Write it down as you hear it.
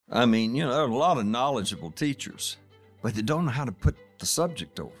I mean, there are a lot of knowledgeable teachers, but they don't know how to put the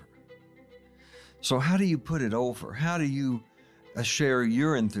subject over. So how do you put it over? How do you share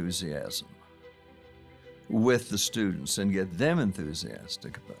your enthusiasm with the students and get them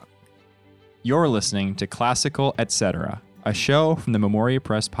enthusiastic about it? You're listening to Classical Etc., a show from the Memoria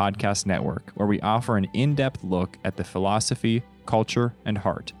Press Podcast Network, where we offer an in-depth look at the philosophy, culture, and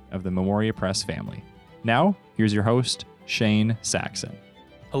heart of the Memoria Press family. Now, here's your host, Shane Saxon.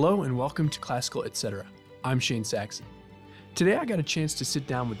 Hello and welcome to Classical Etc. I'm Shane Saxon. Today I got a chance to sit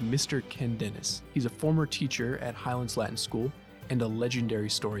down with Mr. Ken Dennis. He's a former teacher at Highlands Latin School and a legendary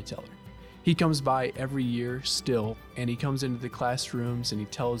storyteller. He comes by every year still, and he comes into the classrooms and he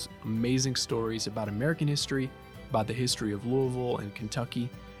tells amazing stories about American history, about the history of Louisville and Kentucky,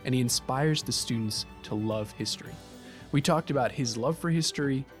 and he inspires the students to love history. We talked about his love for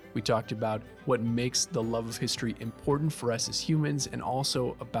history. We talked about what makes the love of history important for us as humans, and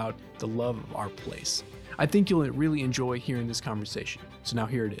also about the love of our place. I think you'll really enjoy hearing this conversation. So now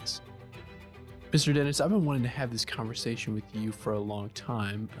here it is. Mr. Dennis, I've been wanting to have this conversation with you for a long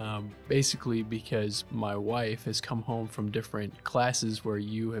time, basically because my wife has come home from different classes where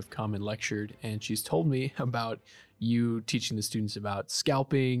you have come and lectured, and she's told me about you teaching the students about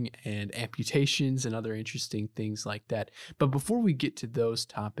scalping and amputations and other interesting things like that. But before we get to those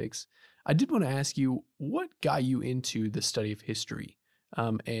topics, I did want to ask you, what got you into the study of history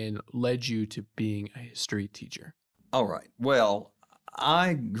and led you to being a history teacher? All right. Well,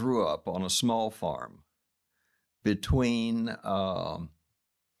 I grew up on a small farm between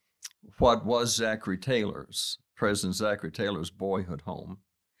what was Zachary Taylor's, President Zachary Taylor's boyhood home,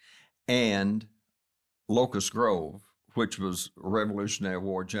 and Locust Grove, which was Revolutionary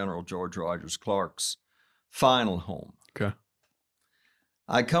War General George Rogers Clark's final home. Okay.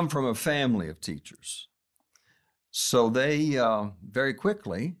 I come from a family of teachers. So they very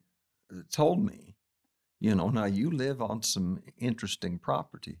quickly told me, now you live on some interesting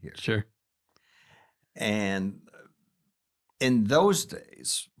property here. Sure. And in those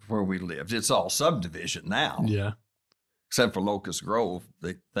days where we lived, it's all subdivision now. Yeah. Except for Locust Grove,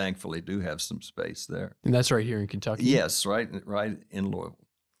 they thankfully do have some space there. And that's right here in Kentucky? Yes, right in Louisville.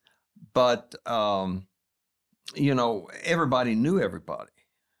 But, everybody knew everybody.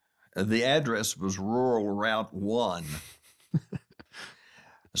 The address was Rural Route 1.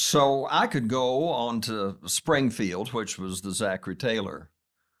 So I could go on to Springfield, which was the Zachary Taylor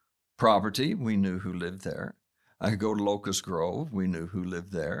property. We knew who lived there. I could go to Locust Grove. We knew who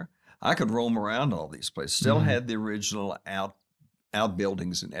lived there. I could roam around all these places. Still had the original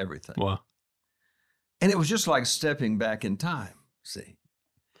outbuildings and everything. Wow. And it was just like stepping back in time, see.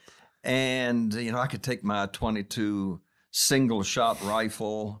 And, I could take my .22 single-shot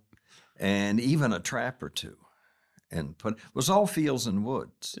rifle and even a trap or two. And it was all fields and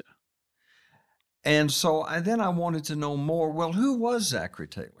woods. Yeah. And so I wanted to know more. Well, who was Zachary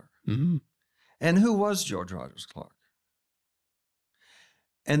Taylor? Mm-hmm. And who was George Rogers Clark?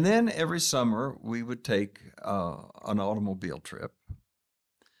 And then every summer we would take an automobile trip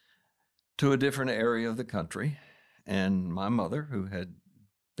to a different area of the country. And my mother, who had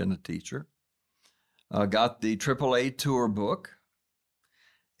been a teacher, got the AAA tour book.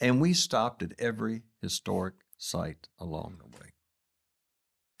 And we stopped at every historic site along the way.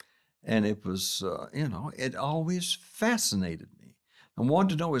 And it was, it always fascinated me. I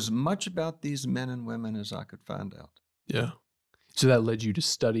wanted to know as much about these men and women as I could find out. Yeah. So that led you to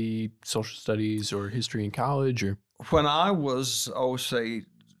study social studies or history in college, or? When I was, say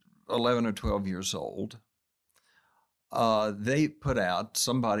 11 or 12 years old,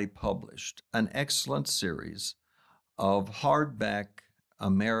 somebody published an excellent series of hardback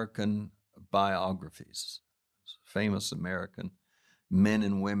American biographies, famous American men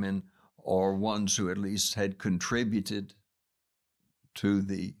and women, or ones who at least had contributed to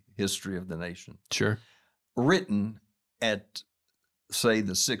the history of the nation. Sure. Written at, say,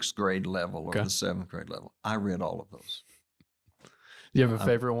 the 6th grade level or the 7th grade level. I read all of those. Do you have a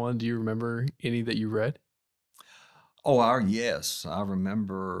favorite one? Do you remember any that you read? Yes. I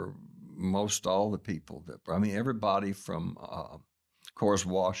remember most all the people everybody from, of course,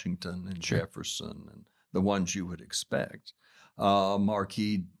 Washington and Jefferson and the ones you would expect.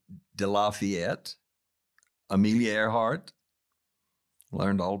 Marquis de Lafayette, Amelia Earhart,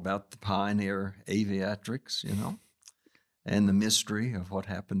 learned all about the pioneer aviatrix, and the mystery of what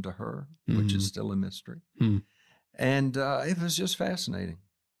happened to her, which is still a mystery. And it was just fascinating.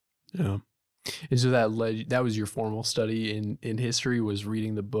 Yeah. And so that was your formal study in history, was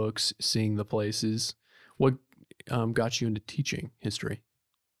reading the books, seeing the places. What got you into teaching history?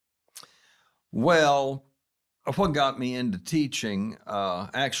 Well, what got me into teaching,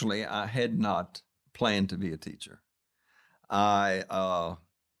 actually, I had not planned to be a teacher. I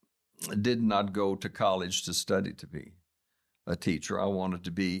did not go to college to study to be a teacher. I wanted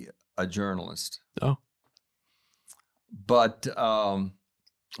to be a journalist. Oh. But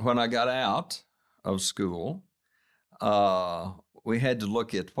when I got out of school, we had to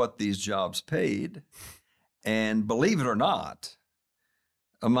look at what these jobs paid. And believe it or not,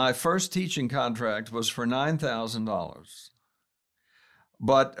 my first teaching contract was for $9,000.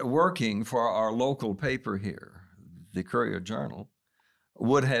 But working for our local paper here, the Courier-Journal,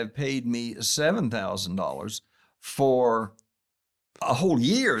 would have paid me $7,000 for a whole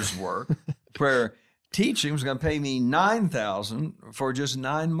year's work, where teaching was going to pay me $9,000 for just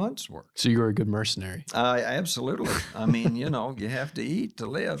 9 months' work. So you were a good mercenary. Absolutely. I mean, you have to eat to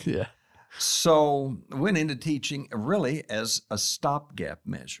live. Yeah. So went into teaching really as a stopgap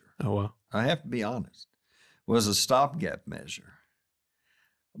measure. Oh, wow. I have to be honest. It was a stopgap measure.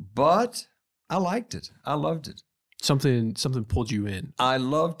 But I liked it. I loved it. Something pulled you in. I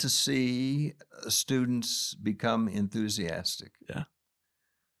love to see students become enthusiastic. Yeah.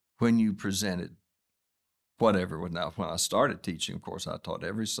 When you presented whatever. Now, when I started teaching, of course, I taught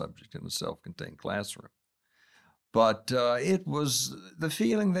every subject in a self-contained classroom. But it was the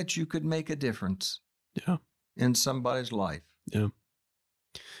feeling that you could make a difference in somebody's life. Yeah.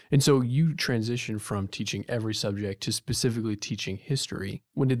 And so you transitioned from teaching every subject to specifically teaching history.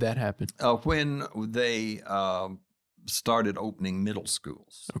 When did that happen? When they started opening middle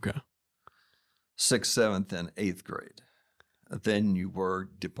schools. Okay. 6th, 7th, and 8th grade. Then you were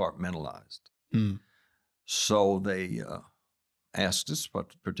departmentalized. Mm. So they asked us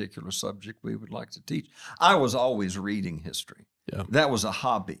what particular subject we would like to teach. I was always reading history. Yeah. That was a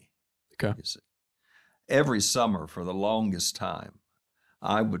hobby. Okay. You see. Every summer for the longest time,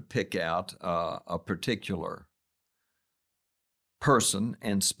 I would pick out a particular person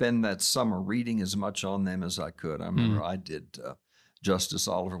and spend that summer reading as much on them as I could. I remember I did Justice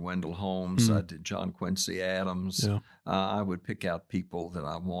Oliver Wendell Holmes. I did John Quincy Adams. Yeah. I would pick out people that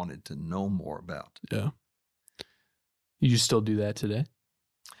I wanted to know more about. Yeah. You still do that today?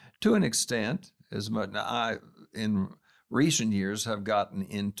 To an extent, as much. Now, I, in recent years, have gotten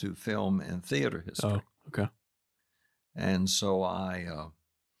into film and theater history. Oh, okay. And so I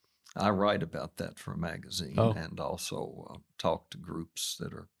write about that for a magazine and also talk to groups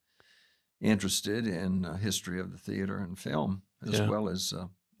that are interested in history of the theater and film, as well as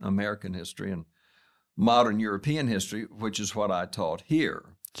American history and modern European history, which is what I taught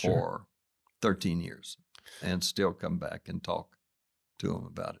here for 13 years, and still come back and talk to them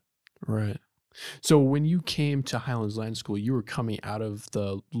about it. Right. So when you came to Highlands Latin School, you were coming out of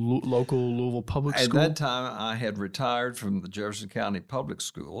the local Louisville public school? At that time, I had retired from the Jefferson County Public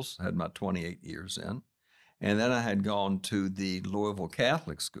Schools, had my 28 years in, and then I had gone to the Louisville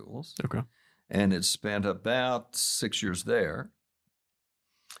Catholic Schools. Okay. And had spent about 6 years there.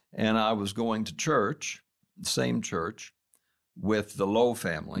 And I was going to church, the same church, with the Lowe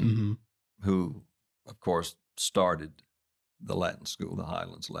family, who, of course, started the Latin school, the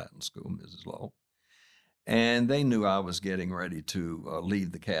Highlands Latin School, Mrs. Lowe. And they knew I was getting ready to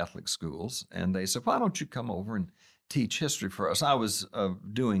leave the Catholic schools. And they said, why don't you come over and teach history for us? I was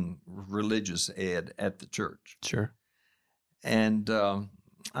doing religious ed at the church. Sure. And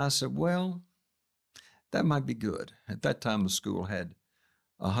I said, well, that might be good. At that time, the school had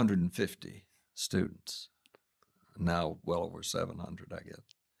 150 students. Now, well over 700, I guess.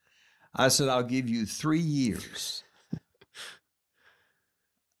 I said, I'll give you 3 years.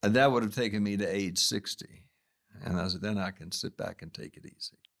 And that would have taken me to age 60. And I said, then I can sit back and take it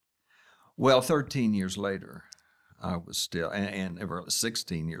easy. Well, 13 years later, I was still, and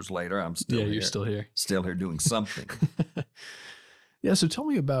 16 years later, I'm still here. Yeah, you're still here. Still here doing something. Yeah, so tell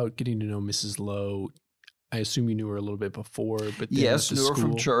me about getting to know Mrs. Lowe. I assume you knew her a little bit before, but then yes, at the knew her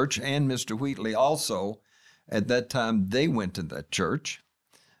from school. church, and Mr. Wheatley also. At that time, they went to that church.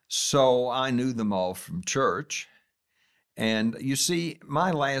 So I knew them all from church. And you see,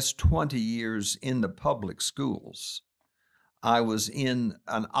 my last 20 years in the public schools, I was in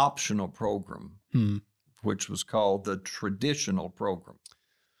an optional program, which was called the traditional program.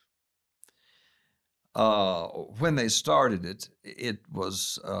 When they started it, it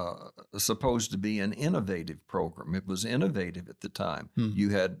was supposed to be an innovative program. It was innovative at the time.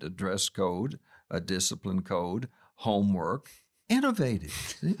 You had a dress code, a discipline code, homework,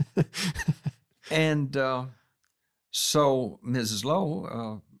 innovative. And so Mrs.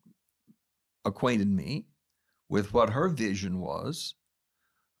 Lowe acquainted me with what her vision was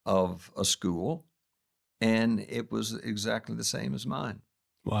of a school, and it was exactly the same as mine.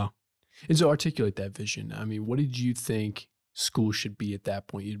 Wow. And so articulate that vision. I mean, what did you think school should be at that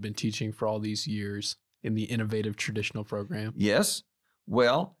point? You'd been teaching for all these years in the innovative traditional program. Yes.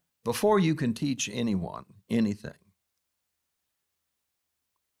 Well, before you can teach anyone anything,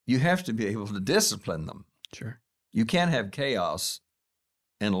 you have to be able to discipline them. Sure. You can't have chaos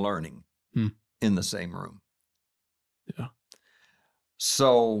and learning in the same room. Yeah.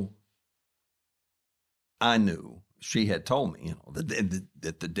 So I knew, she had told me,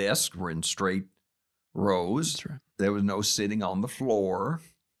 that the desks were in straight rows. That's right. There was no sitting on the floor,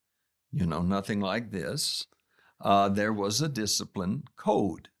 nothing like this. There was a discipline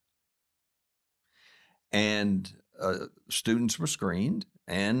code. And students were screened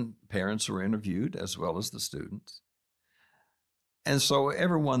and parents were interviewed as well as the students. And so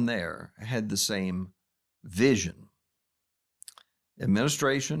everyone there had the same vision.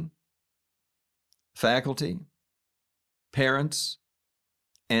 Administration, faculty, parents,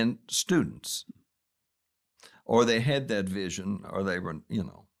 and students. Or they had that vision, or they were,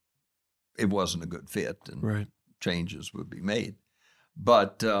 it wasn't a good fit, and right. changes would be made.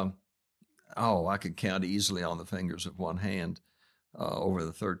 But, I could count easily on the fingers of one hand over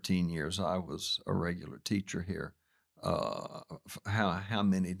the 13 years I was a regular teacher here, how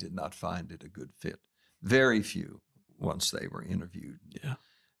many did not find it a good fit. Very few, once they were interviewed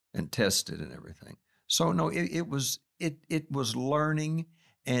and tested and everything. So no, it was learning,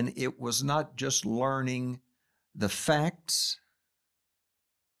 and it was not just learning the facts,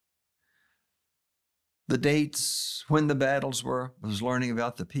 the dates, when the battles were. I was learning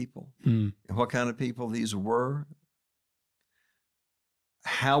about the people and what kind of people these were.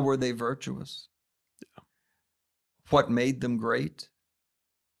 How were they virtuous? Yeah. What made them great?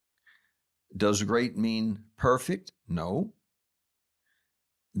 Does great mean perfect? No.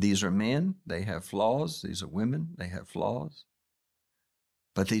 These are men, they have flaws. These are women, they have flaws.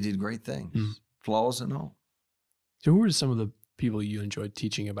 But they did great things, flaws and all. So who were some of the people you enjoyed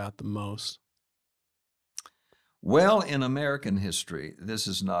teaching about the most? Well, in American history, this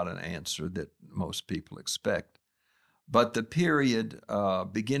is not an answer that most people expect. But the period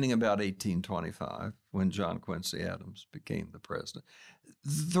beginning about 1825, when John Quincy Adams became the president,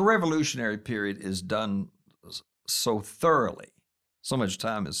 the Revolutionary period is done so thoroughly. So much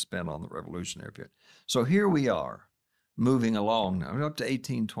time is spent on the Revolutionary period. So here we are, moving along now, up to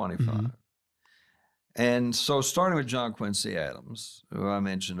 1825. And so starting with John Quincy Adams, who I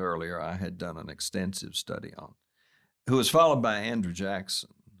mentioned earlier, I had done an extensive study on, who was followed by Andrew Jackson,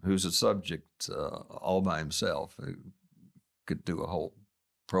 who's a subject all by himself, who could do a whole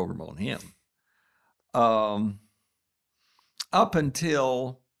program on him. Up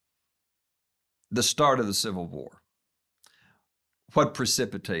until the start of the Civil War. What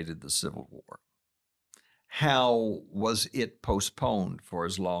precipitated the Civil War? How was it postponed for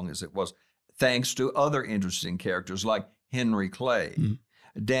as long as it was? Thanks to other interesting characters like Henry Clay,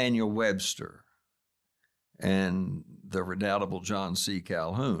 Daniel Webster, and the redoubtable John C.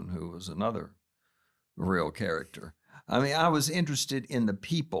 Calhoun, who was another real character. I mean, I was interested in the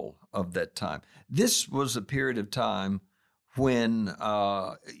people of that time. This was a period of time when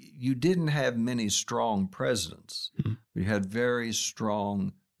you didn't have many strong presidents. You had very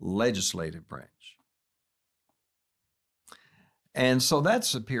strong legislative branch. And so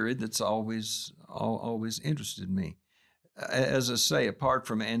that's a period that's always interested me. As I say, apart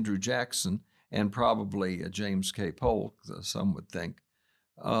from Andrew Jackson and probably James K. Polk, some would think,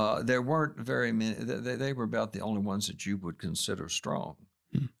 there weren't very many. They were about the only ones that you would consider strong,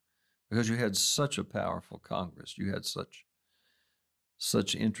 because you had such a powerful Congress. You had such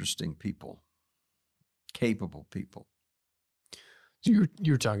interesting people, capable people. So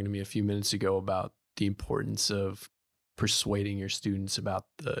you were talking to me a few minutes ago about the importance of persuading your students about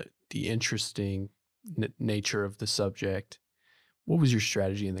the interesting nature of the subject. What was your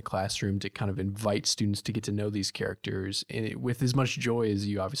strategy in the classroom to kind of invite students to get to know these characters with as much joy as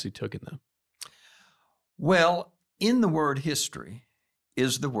you obviously took in them? Well, in the word history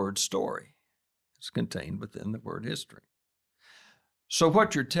is the word story. It's contained within the word history. So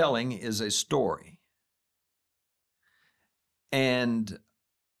what you're telling is a story. And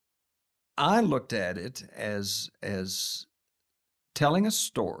I looked at it as telling a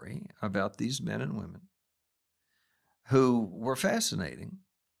story about these men and women who were fascinating.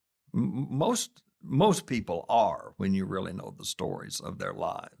 Most people are, when you really know the stories of their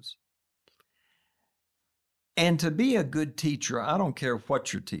lives. And to be a good teacher, I don't care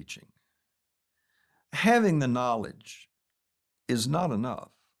what you're teaching, having the knowledge is not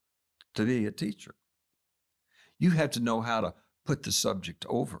enough to be a teacher. You have to know how to put the subject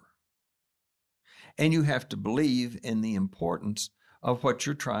over. And you have to believe in the importance of what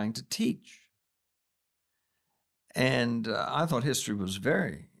you're trying to teach. And I thought history was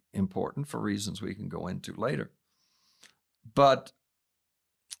very important for reasons we can go into later. But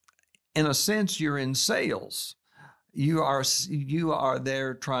in a sense, you're in sales. You are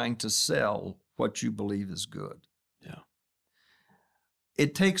there trying to sell what you believe is good. Yeah.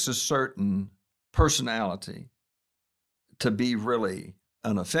 It takes a certain personality to be really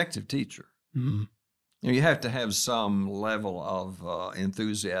an effective teacher. Mm-hmm. You have to have some level of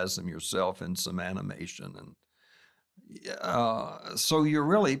enthusiasm yourself and some animation. And so you're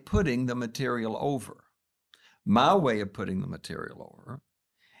really putting the material over. My way of putting the material over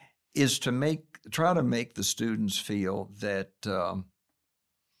is to try to make the students feel that the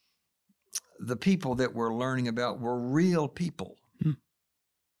people that we're learning about were real people. Hmm.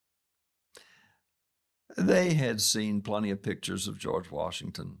 They had seen plenty of pictures of George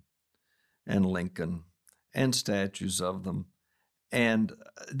Washington and Lincoln and statues of them, and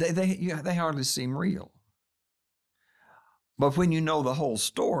they hardly seem real. But when you know the whole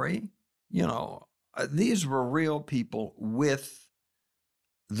story, these were real people with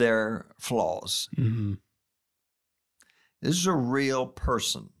their flaws. Mm-hmm. This is a real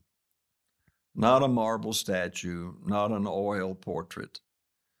person, not a marble statue, not an oil portrait.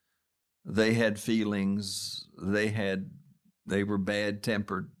 They had feelings. They were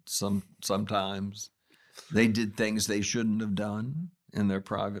bad-tempered sometimes. They did things they shouldn't have done in their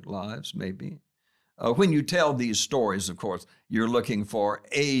private lives, maybe. When you tell these stories, of course, you're looking for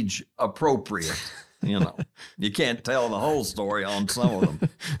age-appropriate. You can't tell the whole story on some of them,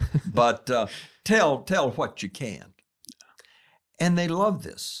 but tell what you can. And they love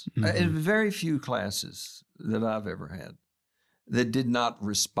this. Mm-hmm. Very few classes that I've ever had that did not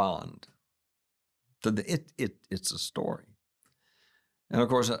respond to it's a story. And of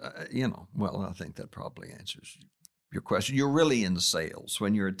course, I think that probably answers your question. You're really in sales.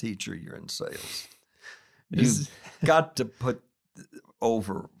 When you're a teacher, you're in sales. You've got to put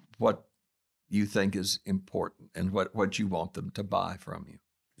over what you think is important and what you want them to buy from you.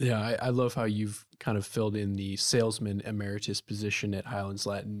 Yeah, I love how you've kind of filled in the salesman emeritus position at Highlands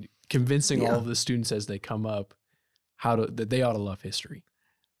Latin, convincing all of the students as they come up that they ought to love history.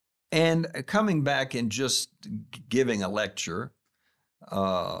 And coming back and just giving a lecture 3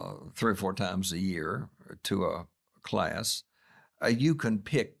 or 4 times a year to a class, you can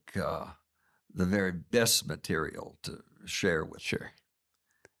pick the very best material to share with. Sure.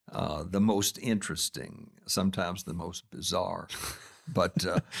 The most interesting, sometimes the most bizarre, but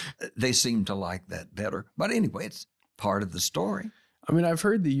they seem to like that better. But anyway, it's part of the story. I mean, I've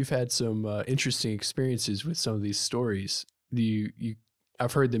heard that you've had some interesting experiences with some of these stories.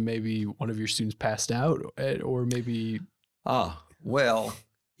 I've heard that maybe one of your students passed out, or maybe. Well,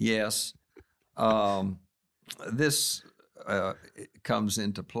 yes. This comes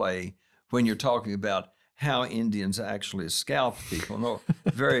into play when you're talking about how Indians actually scalp people. No,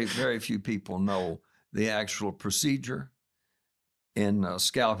 very, very few people know the actual procedure in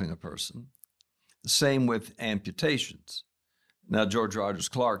scalping a person. The same with amputations. Now, George Rogers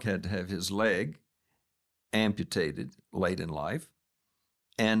Clark had to have his leg amputated late in life,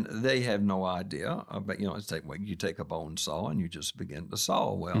 and they have no idea. But you take a bone saw and you just begin to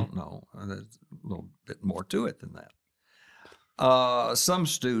saw. Well, no, there's a little bit more to it than that. Some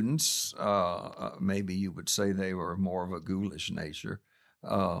students, maybe you would say they were more of a ghoulish nature,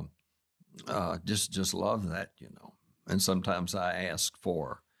 just love that, And sometimes I ask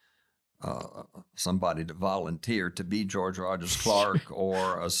for somebody to volunteer to be George Rogers Clark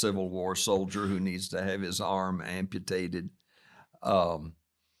or a Civil War soldier who needs to have his arm amputated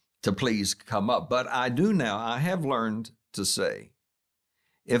to please come up. But I have learned to say,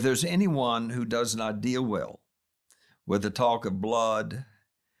 if there's anyone who does not deal well with the talk of blood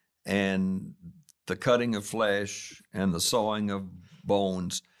and the cutting of flesh and the sawing of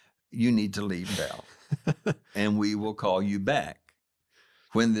bones, you need to leave now. And we will call you back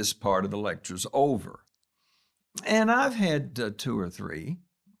when this part of the lecture's over. And I've had 2 or 3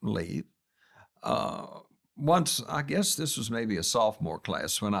 leave. Once, I guess this was maybe a sophomore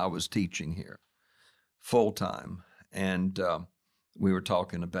class when I was teaching here full time. And we were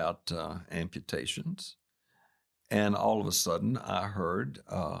talking about amputations. And all of a sudden, I heard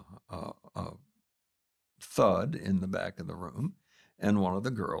a thud in the back of the room, and one of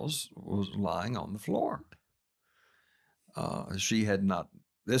the girls was lying on the floor. She had not,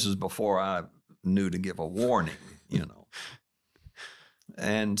 this is before I knew to give a warning,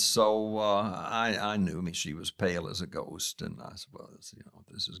 And so I knew, she was pale as a ghost, and I said, well,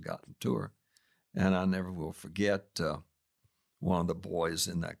 this has gotten to her. And I never will forget, one of the boys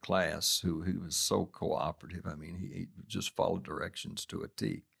in that class who he was so cooperative. I mean, he just followed directions to a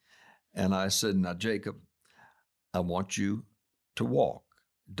T. And I said, now, Jacob, I want you to walk,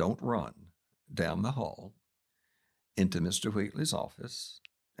 don't run, down the hall into Mr. Wheatley's office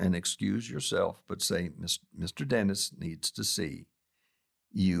and excuse yourself, but say, Mr. Dennis needs to see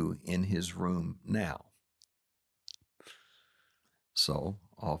you in his room now. So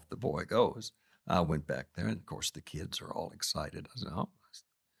off the boy goes. I went back there, and of course the kids are all excited. I said, oh,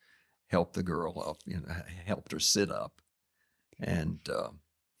 help the girl up, helped her sit up. And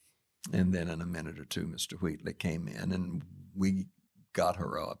then in a minute or two, Mr. Wheatley came in, and we got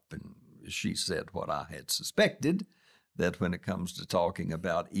her up, and she said what I had suspected, that when it comes to talking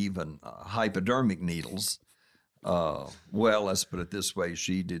about even hypodermic needles, well, let's put it this way,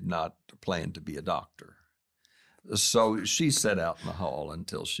 she did not plan to be a doctor. So she sat out in the hall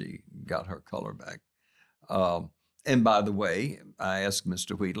until she got her color back. And by the way, I asked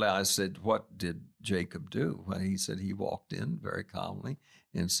Mr. Wheatley, I said, what did Jacob do? Well, he said he walked in very calmly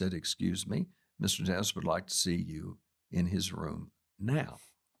and said, excuse me, Mr. Dennis would like to see you in his room now.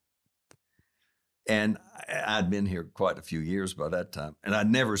 And I'd been here quite a few years by that time, and I'd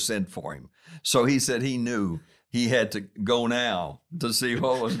never sent for him. So he said he knew he had to go now to see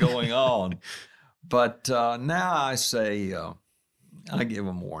what was going on. But now I say, I give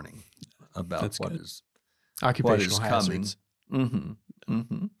him warning about what is occupational coming. hazards. Mm-hmm.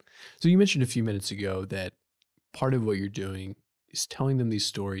 Mm-hmm. So you mentioned a few minutes ago that part of what you're doing is telling them these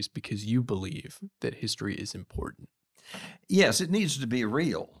stories because you believe that history is important. Yes, it needs to be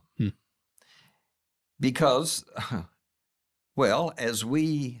real. Because, well, as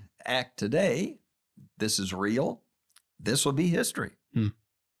we act today, this is real. This will be history.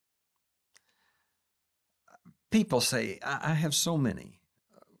 People say, I have so many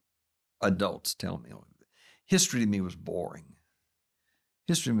adults tell me, history to me was boring.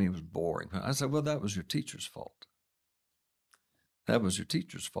 History to me was boring. I said, well, that was your teacher's fault. That was your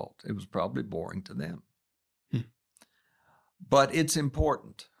teacher's fault. It was probably boring to them. But it's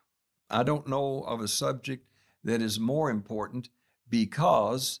important. I don't know of a subject that is more important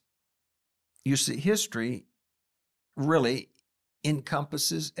because, you see, history really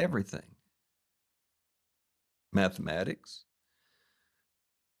encompasses everything. Mathematics,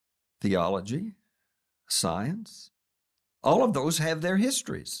 theology, science, all of those have their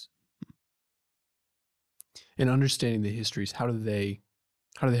histories. In understanding the histories, how do they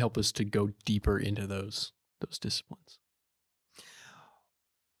help us to go deeper into those disciplines?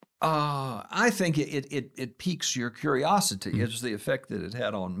 I think it piques your curiosity. Mm-hmm. It's the effect that it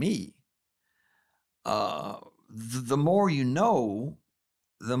had on me. The more you know,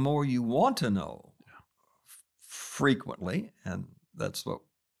 the more you want to know. Frequently, and that's what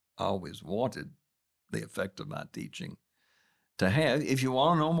I always wanted the effect of my teaching to have. If you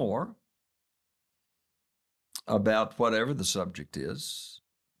want to know more about whatever the subject is,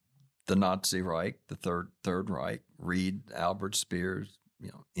 the Nazi Reich, the Third Reich, read Albert Speer's,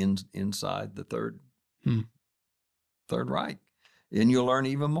 Inside the Third Reich, and you'll learn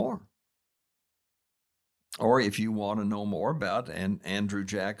even more. Or if you want to know more about Andrew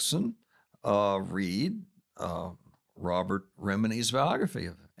Jackson, read Robert Remini's biography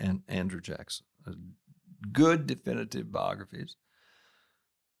of Andrew Jackson. Good, definitive biographies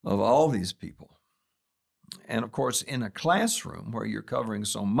of all these people. And of course, in a classroom where you're covering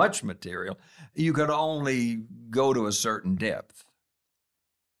so much material, you could only go to a certain depth.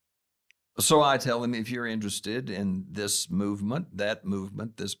 So I tell them, if you're interested in this movement,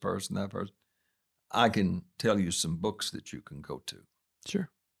 this person, that person, I can tell you some books that you can go to. Sure.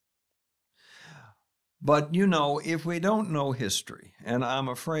 But, if we don't know history, and I'm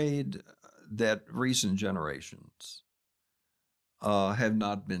afraid that recent generations have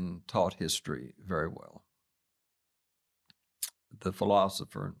not been taught history very well. The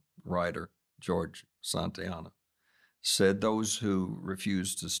philosopher and writer George Santayana said those who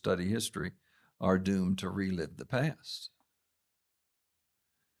refuse to study history are doomed to relive the past.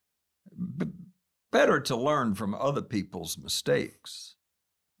 Better to learn from other people's mistakes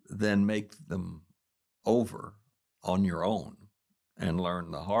than make them over on your own and learn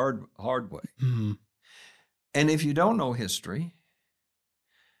the hard way. Mm-hmm. And if you don't know history,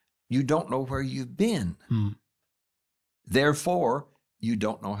 you don't know where you've been. Therefore, you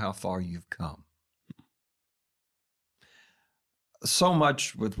don't know how far you've come. So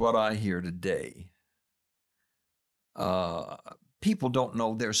much with what I hear today, people don't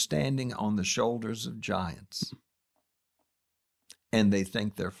know they're standing on the shoulders of giants, and they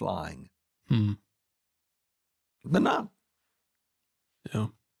think they're flying. But not. Yeah.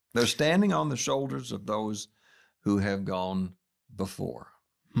 They're standing on the shoulders of those who have gone before.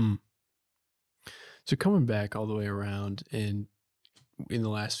 So coming back all the way around, and in the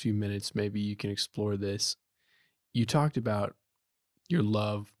last few minutes, maybe you can explore this. You talked about your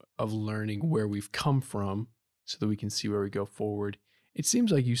love of learning where we've come from so that we can see where we go forward. It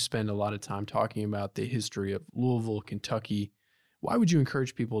seems like you spend a lot of time talking about the history of Louisville, Kentucky. Why would you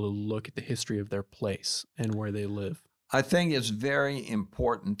encourage people to look at the history of their place and where they live? I think it's very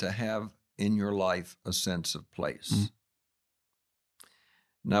important to have in your life a sense of place.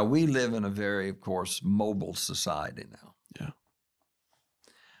 Now, we live in a very, of course, mobile society now. Yeah.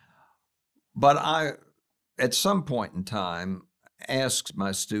 But I, at some point in time, asked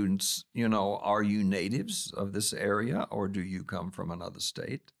my students, are you natives of this area or do you come from another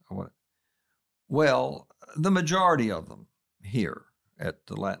state? Well, the majority of them here at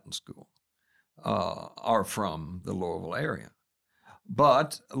the Latin School are from the Louisville area.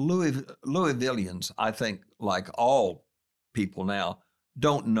 But Louisvillians, I think, like all people now,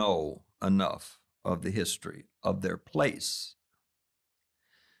 don't know enough of the history of their place.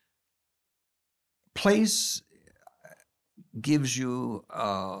 Place gives you,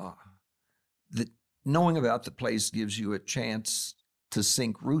 knowing about the place gives you a chance to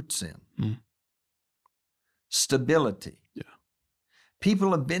sink roots in. Stability. Yeah.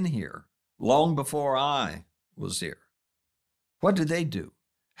 People have been here long before I was here. What did they do?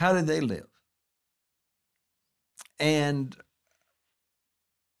 How did they live? And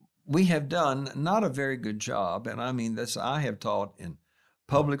we have done not a very good job, and I mean this, I have taught in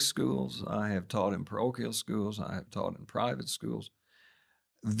public schools, I have taught in parochial schools, I have taught in private schools.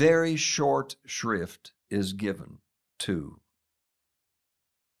 Very short shrift is given to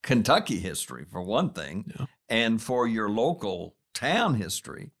Kentucky history, for one thing, and for your local town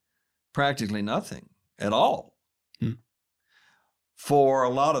history, practically nothing at all. For a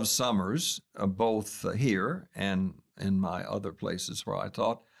lot of summers, both here and in my other places where I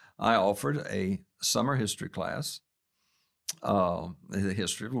taught, I offered a summer history class, the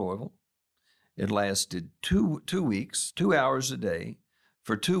history of Louisville. It lasted two weeks, 2 hours a day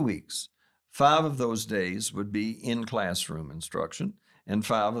for 2 weeks. 5 of those days would be in classroom instruction, and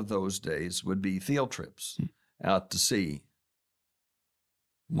 5 of those days would be field trips out to see.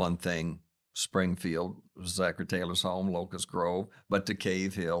 One thing, Springfield, Zachary Taylor's home, Locust Grove, but to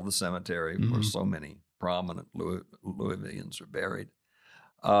Cave Hill, the cemetery where so many prominent Louisvillians are buried.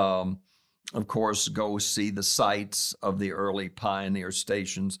 Of course, go see the sites of the early pioneer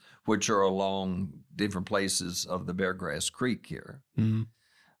stations, which are along different places of the Beargrass Creek here.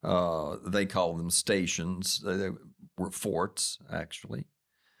 They call them stations. They were forts, actually.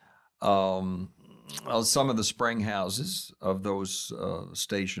 Some of the spring houses of those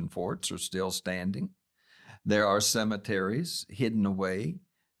station forts are still standing. There are cemeteries hidden away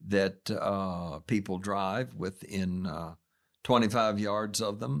that people drive within 25 yards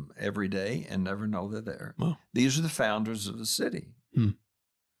of them every day and never know they're there. Wow. These are the founders of the city.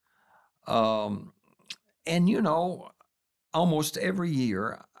 And almost every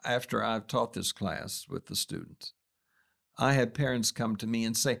year after I've taught this class with the students, I had parents come to me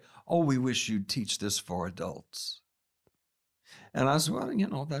and say, "Oh, we wish you'd teach this for adults." And I said,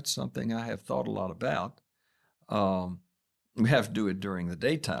 well, that's something I have thought a lot about. We have to do it during the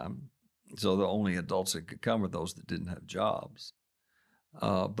daytime, so the only adults that could come were those that didn't have jobs.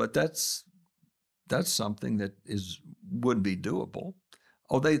 But that's something that would be doable.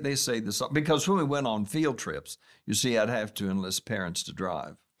 Oh, they say this, because when we went on field trips, you see, I'd have to enlist parents to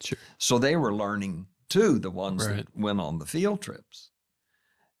drive. Sure. So they were learning too, the ones Right. that went on the field trips.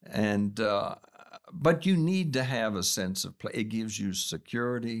 And but you need to have a sense of play. It gives you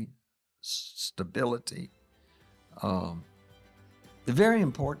security, stability. Very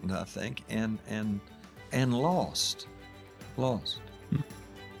important, I think, and lost. Well,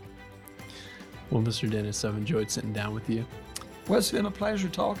 Mr. Dennis, I've enjoyed sitting down with you. Well, it's been a pleasure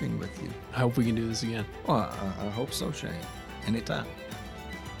talking with you. I hope we can do this again. Well, I hope so, Shane. Anytime.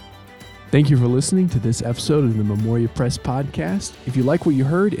 Thank you for listening to this episode of the Memoria Press podcast. If you like what you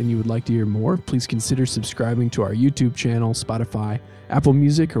heard and you would like to hear more, please consider subscribing to our YouTube channel, Spotify, Apple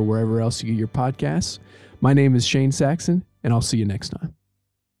Music, or wherever else you get your podcasts. My name is Shane Saxon, and I'll see you next time.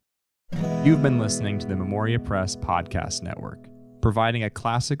 You've been listening to the Memoria Press Podcast Network, providing a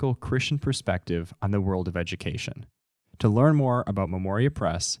classical Christian perspective on the world of education. To learn more about Memoria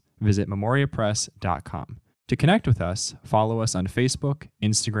Press, visit memoriapress.com. To connect with us, follow us on Facebook,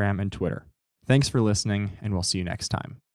 Instagram, and Twitter. Thanks for listening, and we'll see you next time.